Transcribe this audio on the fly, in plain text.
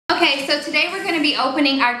Okay, so today we're gonna be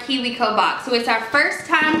opening our KiwiCo box. So it's our first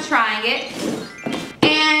time trying it.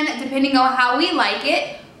 And depending on how we like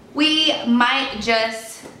it, we might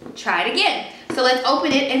just try it again. So let's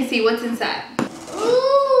open it and see what's inside.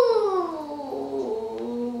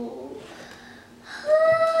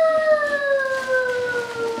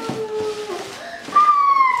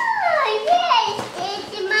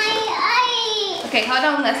 Okay, hold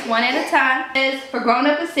on, let's one at a time. It's for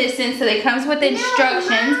grown-up assistance, so it comes with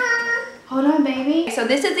instructions. Hold on, baby. So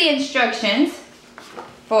this is the instructions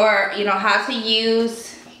for, you know, how to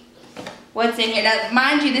use what's in here. Now,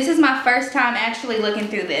 mind you, this is my first time actually looking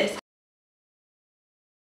through this.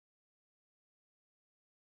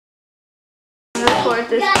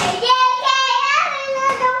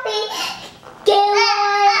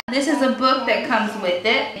 This is a book that comes with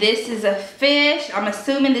it. This is a fish. I'm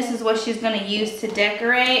assuming this is what she's gonna use to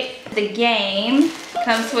decorate. The game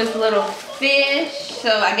comes with little fish. So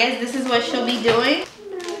I guess this is what she'll be doing.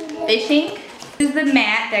 Fishing. This is the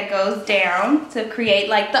mat that goes down to create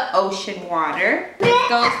like the ocean water. This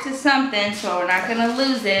goes to something, so we're not gonna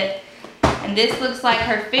lose it. And this looks like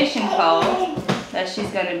her fishing pole that she's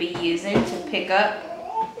gonna be using to pick up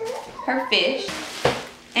her fish.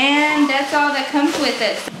 And that's all that comes with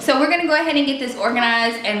it. So we're gonna go ahead and get this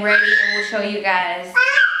organized and ready, and we'll show you guys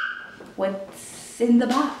what's in the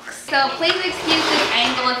box. So please excuse this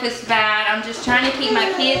angle if it's bad. I'm just trying to keep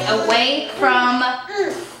my kids away from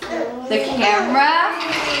the camera.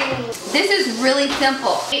 This is really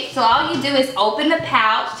simple. So all you do is open the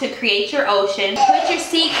pouch to create your ocean, put your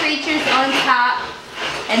sea creatures on top,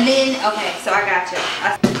 and then, okay, so I got you.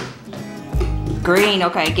 Green,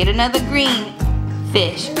 okay, get another green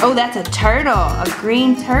fish. Oh, that's a turtle, a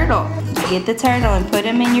green turtle. Get the turtle and put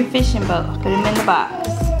him in your fishing boat. Put him in the box,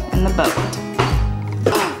 in the boat.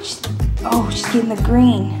 Oh, she's getting the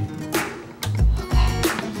green.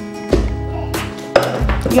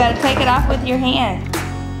 Okay. You gotta take it off with your hand.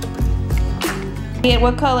 Yeah,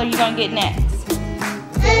 what color are you gonna get next?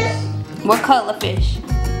 What color fish?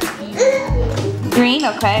 Green,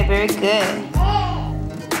 okay, very good.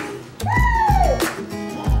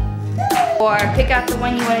 Or pick out the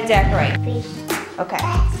one you want to decorate. Fish. Okay,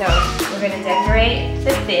 so we're going to decorate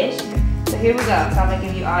the fish. So here we go. So I'm going to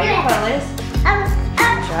give you all your colors.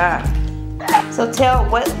 Good job. So tell,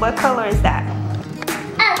 what color is that?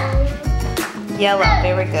 Yellow,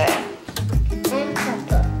 very good. And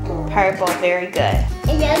purple. Purple, very good.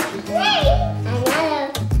 And yellow.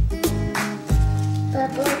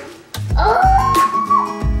 Purple. Oh!